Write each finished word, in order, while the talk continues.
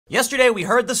Yesterday, we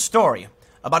heard the story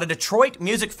about a Detroit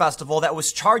music festival that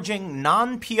was charging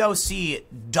non-POC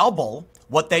double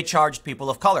what they charged people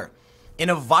of color. In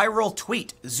a viral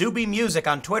tweet, Zuby Music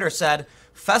on Twitter said,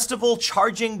 "Festival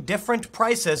charging different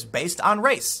prices based on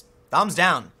race." Thumbs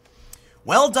down.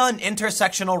 Well done,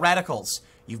 intersectional radicals.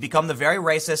 You've become the very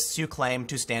racists you claim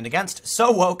to stand against.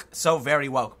 So woke, so very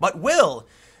woke. But will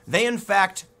they, in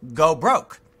fact, go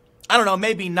broke? I don't know,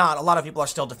 maybe not. A lot of people are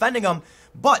still defending them,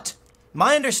 but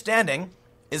my understanding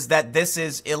is that this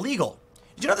is illegal.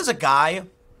 Did you know there's a guy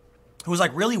who's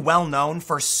like really well known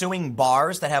for suing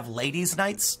bars that have ladies'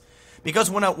 nights?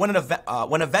 Because when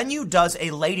a venue does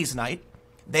a ladies' night,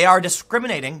 they are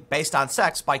discriminating based on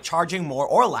sex by charging more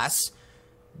or less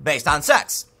based on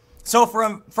sex. So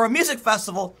for a music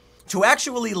festival to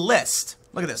actually list,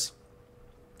 look at this,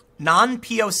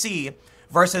 non-POC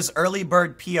versus early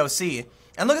bird POC,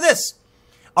 and look at this,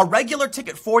 a regular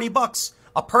ticket $40,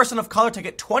 a person of color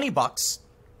ticket $20.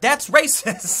 That's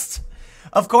racist.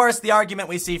 Of course, the argument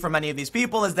we see from many of these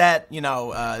people is that,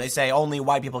 they say only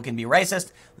white people can be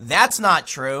racist. That's not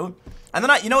true. And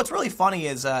then, what's really funny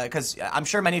is, because I'm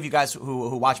sure many of you guys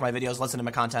who watch my videos, listen to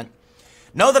my content,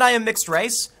 know that I am mixed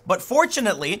race, but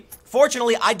fortunately,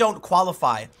 I don't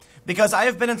qualify. Because I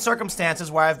have been in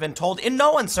circumstances where I've been told in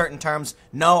no uncertain terms,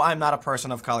 no, I'm not a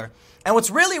person of color. And what's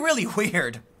really, really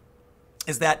weird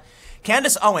is that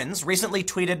Candace Owens recently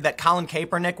tweeted that Colin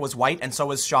Kaepernick was white and so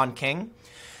was Sean King.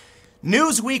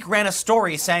 Newsweek ran a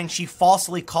story saying she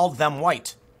falsely called them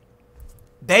white.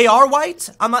 They are white.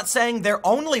 I'm not saying they're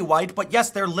only white, but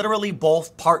yes, they're literally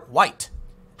both part white.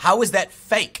 How is that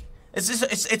fake?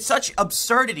 It's such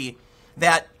absurdity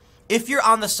that if you're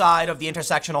on the side of the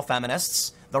intersectional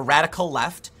feminists, the radical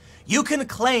left, you can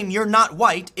claim you're not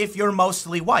white if you're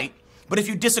mostly white. But if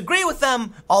you disagree with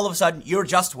them, all of a sudden, you're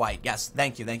just white. Yes,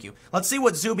 thank you. Let's see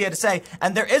what Zuby had to say.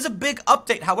 And there is a big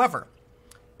update, however.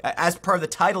 As per the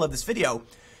title of this video,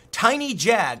 Tiny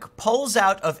Jag pulls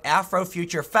out of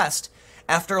Afrofuture Fest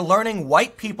after learning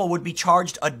white people would be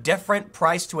charged a different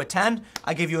price to attend.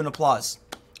 I give you an applause.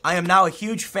 I am now a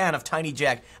huge fan of Tiny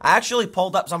Jag. I actually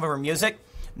pulled up some of her music.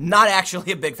 Not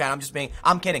actually a big fan,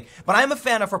 I'm kidding. But I am a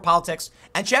fan of her politics,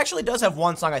 and she actually does have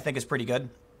one song I think is pretty good.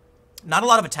 Not a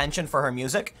lot of attention for her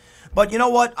music, but you know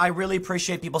what? I really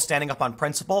appreciate people standing up on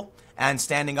principle and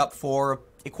standing up for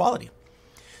equality.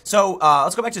 So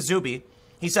let's go back to Zuby.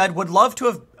 He said, would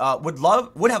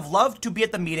have loved to be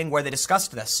at the meeting where they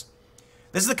discussed this.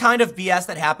 This is the kind of BS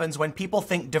that happens when people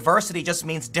think diversity just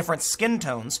means different skin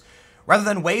tones, rather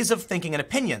than ways of thinking and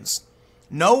opinions.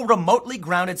 No remotely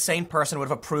grounded sane person would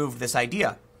have approved this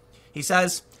idea. He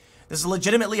says, this is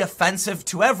legitimately offensive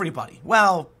to everybody.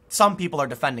 Well, some people are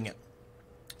defending it.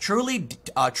 Truly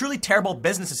terrible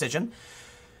business decision.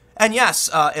 And yes,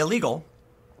 illegal.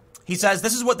 He says,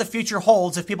 this is what the future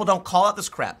holds if people don't call out this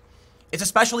crap. It's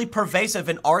especially pervasive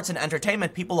in arts and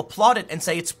entertainment. People applaud it and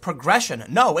say it's progression.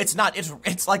 No, it's not.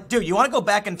 It's like, dude, you want to go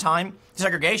back in time to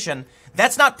segregation?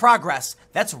 That's not progress.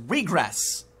 That's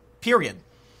regress. Period.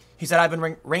 He said, I've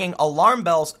been ringing alarm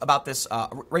bells about this,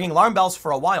 ringing alarm bells for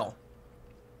a while.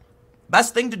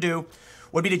 Best thing to do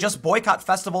would be to just boycott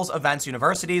festivals, events,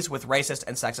 universities with racist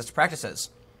and sexist practices.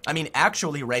 I mean,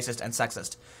 actually racist and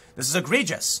sexist. This is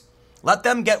egregious. Let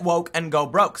them get woke and go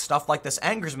broke. Stuff like this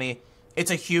angers me.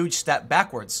 It's a huge step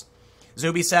backwards.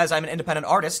 Zuby says, I'm an independent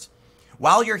artist.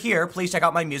 While you're here, please check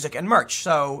out my music and merch.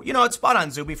 So, it's spot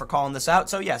on, Zuby, for calling this out.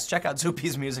 So yes, check out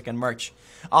Zuby's music and merch.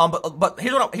 But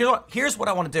here's what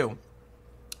I want to do.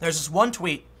 There's this one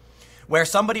tweet where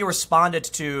somebody responded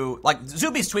to,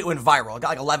 Zuby's tweet went viral. It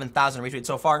got 11,000 retweets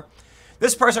so far.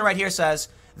 This person right here says,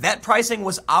 that pricing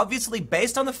was obviously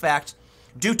based on the fact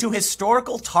due to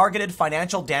historical targeted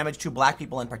financial damage to black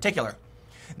people in particular.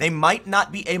 They might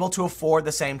not be able to afford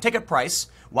the same ticket price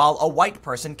while a white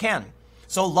person can.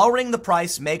 So lowering the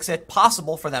price makes it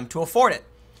possible for them to afford it.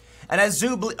 And as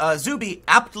Zuby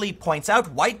aptly points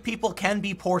out, white people can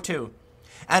be poor too.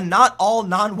 And not all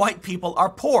non-white people are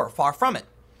poor, far from it.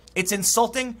 It's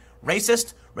insulting,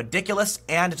 racist, ridiculous,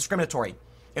 and discriminatory.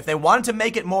 If they wanted to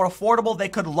make it more affordable, they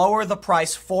could lower the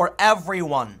price for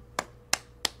everyone.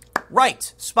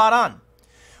 Right, spot on.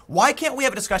 Why can't we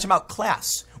have a discussion about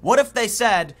class? What if they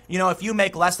said, if you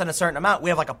make less than a certain amount, we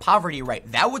have like a poverty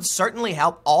rate? That would certainly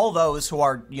help all those who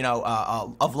are,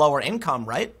 of lower income,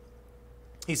 right?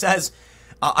 He says,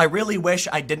 I really wish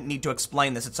I didn't need to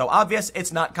explain this. It's so obvious,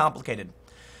 it's not complicated.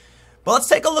 But let's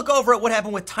take a look over at what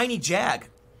happened with Tiny Jag,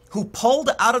 who pulled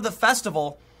out of the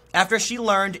festival after she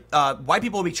learned white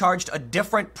people will be charged a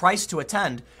different price to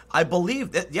attend. I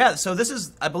believe that,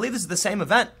 I believe this is the same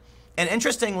event. And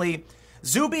interestingly,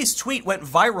 Zuby's tweet went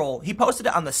viral. He posted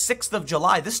it on the 6th of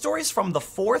July. This story's from the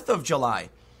 4th of July.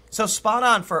 So spot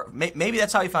on for, maybe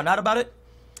that's how he found out about it.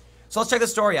 So let's check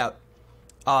this story out.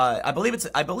 I believe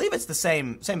it's the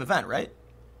same event, right?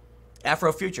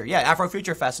 Afrofuture. Yeah,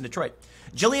 Afrofuture Fest in Detroit.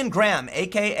 Jillian Graham,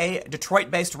 aka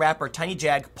Detroit-based rapper Tiny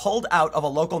Jag, pulled out of a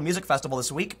local music festival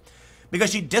this week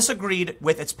because she disagreed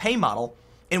with its pay model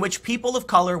in which people of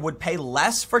color would pay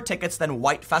less for tickets than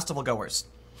white festival goers.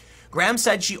 Graham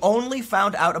said she only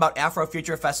found out about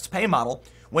Afrofuture Fest's pay model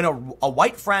when a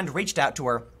white friend reached out to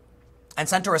her and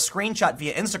sent her a screenshot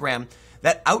via Instagram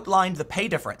that outlined the pay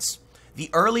difference. The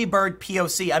early bird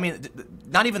POC, I mean,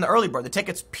 not even the early bird, the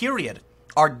tickets, period,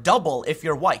 are double if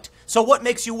you're white. So what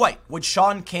makes you white? Would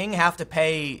Sean King have to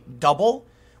pay double?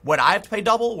 Would I have to pay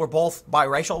double? We're both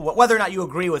biracial. Whether or not you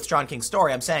agree with Sean King's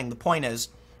story, I'm saying the point is,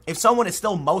 if someone is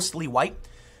still mostly white,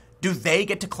 do they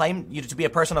get to claim to be a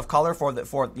person of color for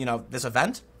this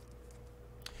event?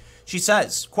 She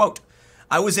says, quote,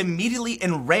 "I was immediately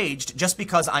enraged just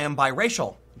because I am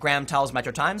biracial," Graham tells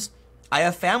Metro Times. "I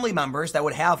have family members that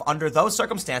would have, under those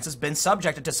circumstances, been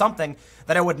subjected to something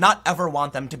that I would not ever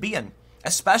want them to be in,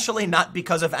 especially not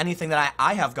because of anything that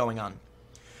I have going on."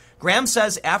 Graham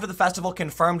says after the festival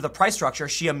confirmed the price structure,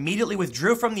 she immediately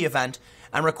withdrew from the event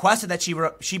and requested that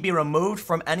she be removed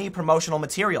from any promotional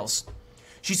materials.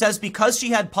 She says because she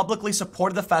had publicly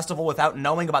supported the festival without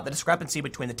knowing about the discrepancy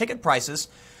between the ticket prices,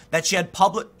 that she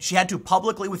had to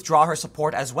publicly withdraw her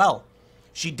support as well.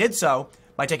 She did so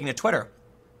by taking to Twitter.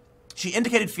 She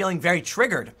indicated feeling very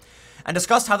triggered and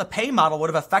discussed how the pay model would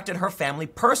have affected her family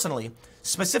personally,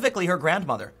 specifically her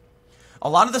grandmother. "A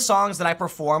lot of the songs that I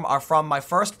perform are from my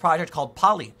first project called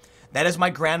Polly. That is my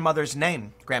grandmother's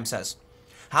name," Graham says.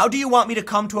 "How do you want me to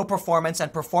come to a performance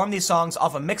and perform these songs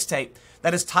off a mixtape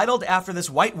that is titled after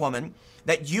this white woman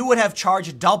that you would have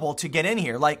charged double to get in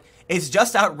here? Like, it's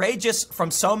just outrageous from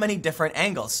so many different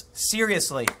angles."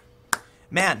 Seriously.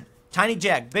 Man, Tiny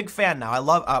Jag, big fan now. I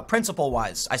love,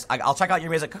 principle-wise, I'll check out your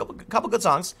music. A couple good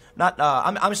songs.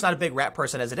 I'm just not a big rap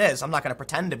person as it is. I'm not going to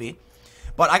pretend to be.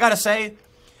 But I got to say,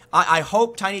 I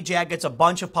hope Tiny Jag gets a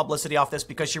bunch of publicity off this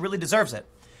because she really deserves it.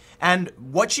 And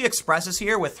what she expresses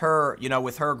here with her,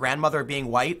 with her grandmother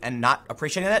being white and not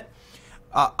appreciating it,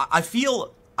 I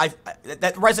feel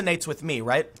that resonates with me,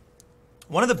 right?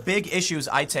 One of the big issues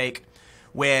I take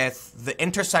with the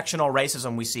intersectional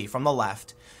racism we see from the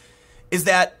left is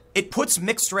that it puts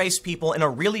mixed race people in a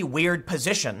really weird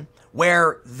position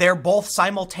where they're both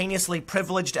simultaneously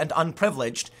privileged and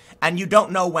unprivileged, and you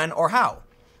don't know when or how.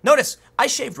 Notice, I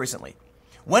shaved recently.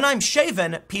 When I'm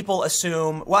shaven, people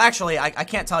assume, well, actually, I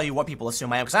can't tell you what people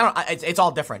assume I am, because it's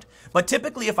all different. But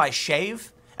typically, if I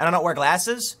shave and I don't wear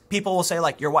glasses, people will say,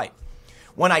 like, you're white.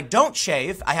 When I don't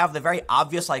shave, I have the very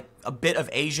obvious, like, a bit of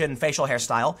Asian facial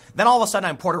hairstyle. Then all of a sudden,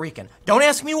 I'm Puerto Rican. Don't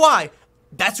ask me why.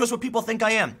 That's just what people think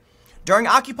I am. During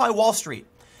Occupy Wall Street,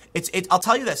 I'll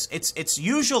tell you this, it's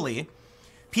usually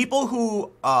people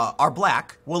who are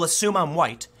black will assume I'm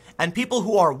white, and people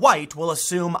who are white will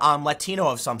assume I'm Latino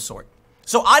of some sort.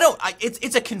 So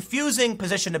it's a confusing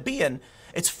position to be in.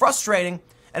 It's frustrating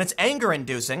and it's anger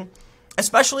inducing,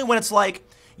 especially when it's like,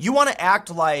 you want to act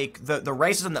like the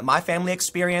racism that my family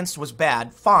experienced was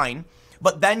bad, fine,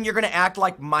 but then you're going to act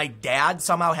like my dad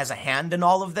somehow has a hand in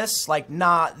all of this. Like,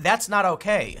 nah, that's not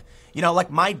okay.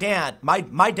 Like my dad,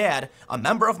 a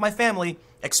member of my family,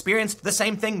 experienced the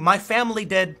same thing my family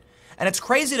did. And it's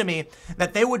crazy to me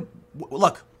that they would,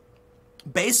 look,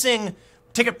 basing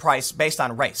ticket price based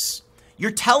on race.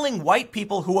 You're telling white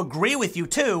people who agree with you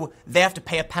too, they have to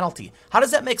pay a penalty. How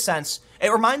does that make sense?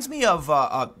 It reminds me of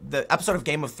the episode of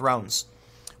Game of Thrones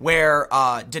where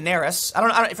Daenerys, I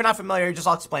don't, if you're not familiar,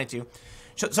 I'll explain it to you.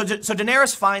 So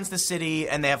Daenerys finds the city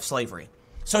and they have slavery.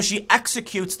 So she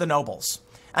executes the nobles.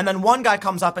 And then one guy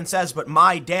comes up and says, but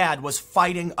my dad was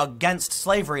fighting against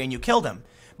slavery and you killed him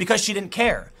because she didn't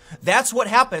care. That's what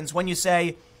happens when you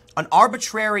say an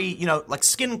arbitrary, like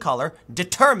skin color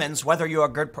determines whether you're a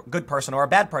good person or a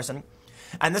bad person.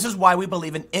 And this is why we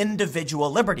believe in individual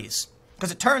liberties.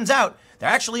 Because it turns out there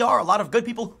actually are a lot of good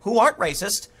people who aren't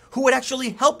racist, who would actually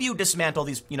help you dismantle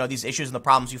these, these issues and the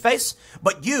problems you face.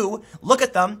 But you look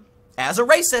at them as a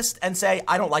racist and say,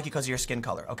 I don't like you because of your skin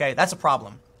color. Okay, that's a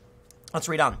problem. Let's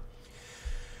read on.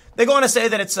 They go on to say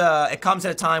that it comes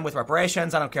at a time with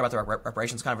reparations. I don't care about the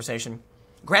reparations conversation.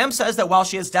 Graham says that while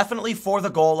she is definitely for the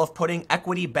goal of putting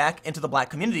equity back into the black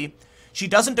community, she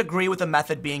doesn't agree with the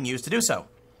method being used to do so.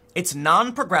 It's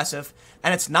non-progressive,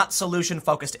 and it's not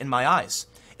solution-focused in my eyes.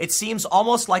 It seems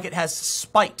almost like it has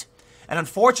spite, and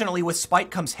unfortunately with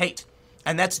spite comes hate,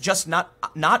 and that's just not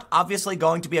obviously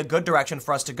going to be a good direction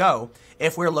for us to go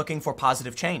if we're looking for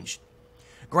positive change.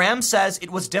 Graham says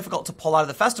it was difficult to pull out of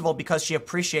the festival because she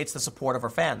appreciates the support of her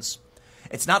fans.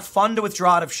 It's not fun to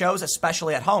withdraw out of shows,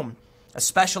 especially at home,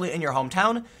 especially in your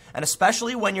hometown, and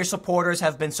especially when your supporters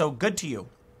have been so good to you.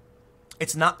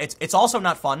 It's also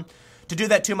not fun to do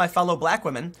that to my fellow black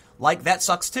women. Like, that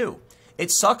sucks too. It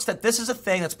sucks that this is a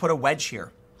thing that's put a wedge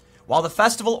here. While the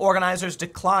festival organizers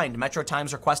declined Metro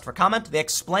Times' request for comment, they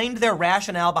explained their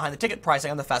rationale behind the ticket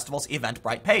pricing on the festival's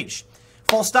Eventbrite page.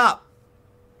 Full stop.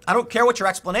 I don't care what your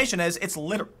explanation is. It's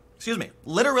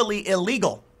literally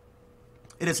illegal.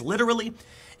 It is literally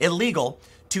illegal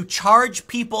to charge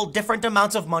people different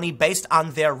amounts of money based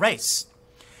on their race.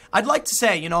 I'd like to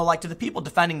say, like to the people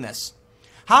defending this,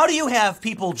 how do you have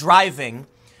people driving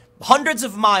hundreds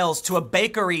of miles to a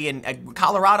bakery in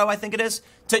Colorado, I think it is,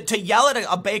 to yell at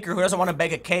a baker who doesn't want to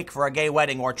bake a cake for a gay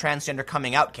wedding or a transgender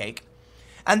coming out cake?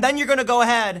 And then you're going to go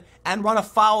ahead and run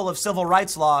afoul of civil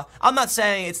rights law. I'm not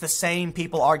saying it's the same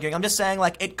people arguing. I'm just saying,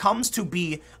 it comes to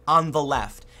be on the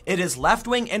left. It is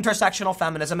left-wing intersectional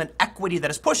feminism and equity that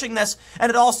is pushing this,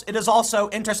 and it is also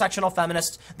intersectional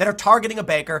feminists that are targeting a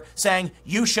baker saying,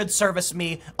 you should service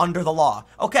me under the law.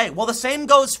 Okay, well, the same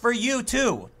goes for you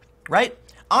too, right?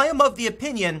 I am of the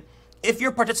opinion, if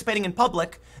you're participating in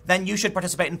public, then you should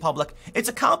participate in public. It's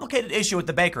a complicated issue with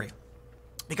the bakery.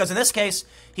 Because in this case,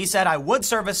 he said, I would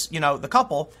service, the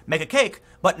couple, make a cake,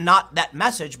 but not that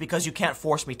message because you can't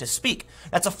force me to speak.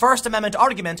 That's a First Amendment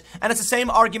argument, and it's the same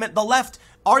argument the left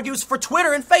argues for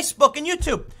Twitter and Facebook and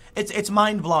YouTube. It's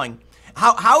mind-blowing.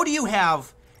 How do you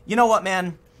have, you know what,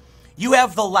 man? You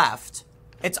have the left.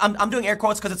 I'm doing air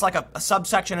quotes because it's like a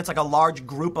subsection. It's like a large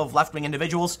group of left-wing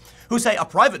individuals who say a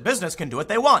private business can do what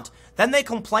they want. Then they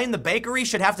complain the bakery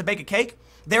should have to bake a cake.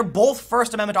 They're both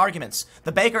First Amendment arguments.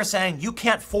 The baker saying, you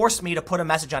can't force me to put a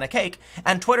message on a cake,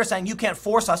 and Twitter saying, you can't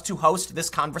force us to host this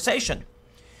conversation.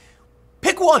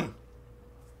 Pick one.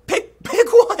 Pick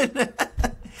one.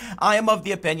 I am of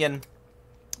the opinion,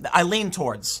 I lean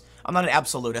towards, I'm not an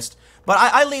absolutist, but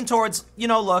I lean towards,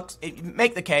 look,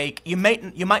 make the cake. You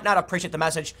might not appreciate the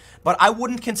message, but I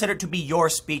wouldn't consider it to be your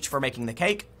speech for making the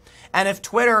cake. And if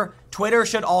Twitter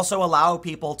should also allow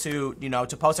people to,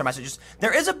 to post their messages.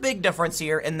 There is a big difference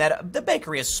here in that the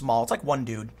bakery is small. It's like one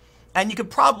dude. And you could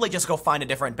probably just go find a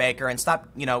different baker and stop,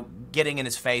 getting in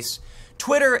his face.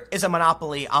 Twitter is a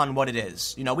monopoly on what it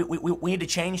is. We need to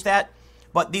change that.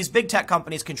 But these big tech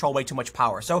companies control way too much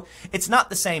power. So it's not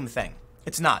the same thing.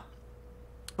 It's not.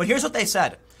 But here's what they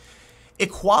said.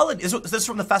 Equality, this is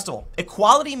from the festival.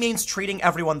 Equality means treating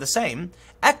everyone the same.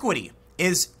 Equity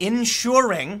is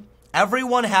ensuring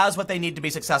everyone has what they need to be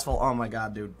successful. Oh my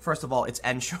God, dude. First of all, it's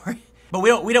ensuring. But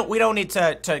we don't need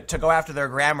to go after their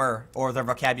grammar or their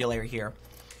vocabulary here.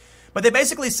 But they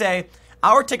basically say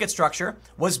our ticket structure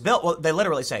was built, well, they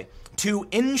literally say, to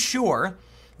ensure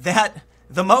that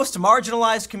the most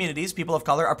marginalized communities, people of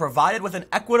color, are provided with an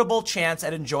equitable chance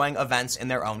at enjoying events in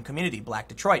their own community, Black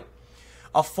Detroit.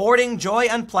 Affording joy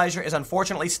and pleasure is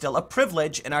unfortunately still a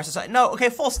privilege in our society. No, okay,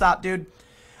 full stop, dude.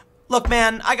 Look,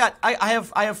 man, I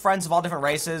have friends of all different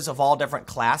races, of all different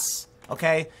class,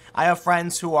 okay? I have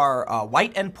friends who are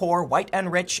white and poor, white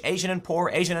and rich, Asian and poor,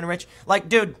 Asian and rich. Like,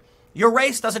 dude, your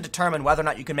race doesn't determine whether or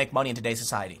not you can make money in today's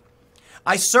society.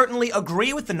 I certainly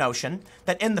agree with the notion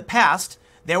that in the past,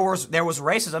 there was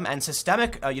racism and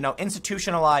systemic,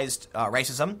 institutionalized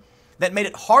racism that made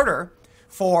it harder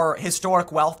for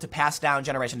historic wealth to pass down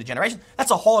generation to generation. That's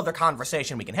a whole other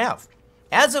conversation we can have.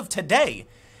 As of today,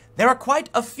 there are quite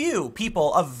a few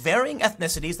people of varying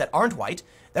ethnicities that aren't white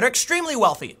that are extremely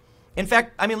wealthy. In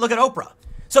fact, I mean, look at Oprah.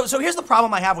 So here's the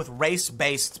problem I have with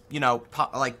race-based,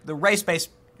 like the race-based,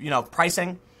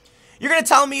 pricing. You're going to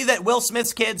tell me that Will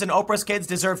Smith's kids and Oprah's kids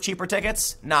deserve cheaper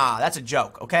tickets? Nah, that's a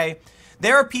joke, okay?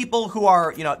 There are people who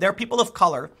are, there are people of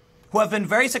color who have been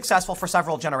very successful for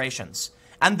several generations,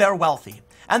 and they're wealthy.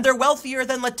 And they're wealthier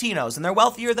than Latinos, and they're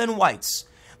wealthier than whites.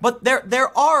 But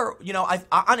there are,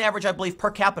 on average, I believe,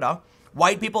 per capita,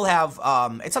 white people have,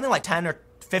 it's something like $10,000 or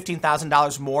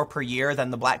 $15,000 more per year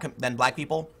than black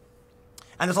people.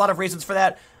 And there's a lot of reasons for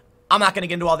that. I'm not going to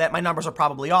get into all that. My numbers are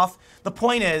probably off. The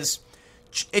point is,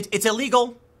 it's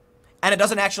illegal, and it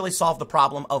doesn't actually solve the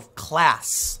problem of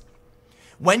class.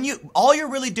 All you're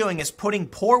really doing is putting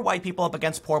poor white people up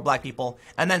against poor black people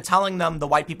and then telling them the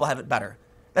white people have it better.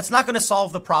 That's not going to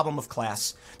solve the problem of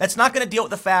class. That's not going to deal with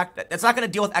the fact that's not going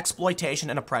to deal with exploitation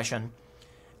and oppression.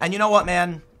 And you know what,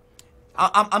 man?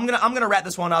 I'm gonna wrap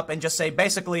this one up and just say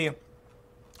basically,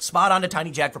 spot on to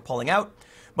Tiny Jag for pulling out,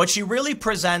 but she really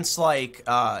presents like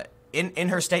in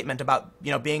her statement about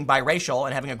being biracial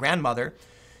and having a grandmother,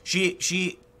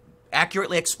 she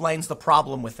accurately explains the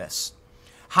problem with this.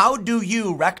 How do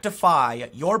you rectify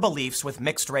your beliefs with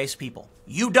mixed race people?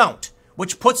 You don't,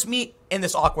 which puts me in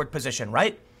this awkward position,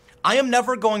 right? I am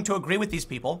never going to agree with these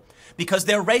people because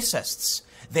they're racists.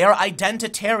 They're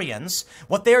identitarians.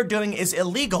 What they're doing is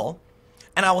illegal.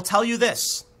 And I will tell you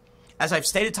this, as I've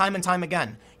stated time and time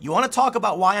again, you want to talk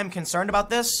about why I'm concerned about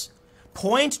this?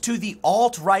 Point to the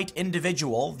alt-right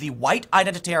individual, the white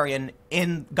identitarian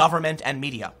in government and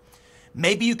media.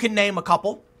 Maybe you can name a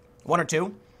couple, one or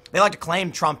two. They like to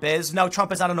claim Trump is. No,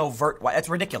 Trump is not an overt white. It's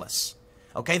ridiculous.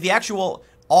 Okay, the actual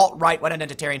alt-right white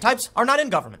identitarian types are not in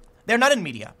government. They're not in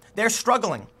media. They're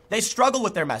struggling. They struggle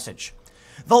with their message.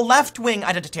 The left-wing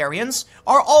identitarians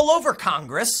are all over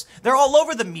Congress. They're all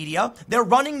over the media. They're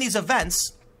running these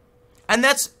events. And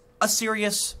that's a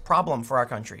serious problem for our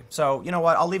country. So, you know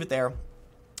what? I'll leave it there.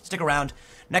 Stick around.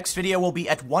 Next video will be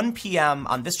at 1 p.m.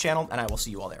 on this channel, and I will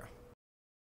see you all there.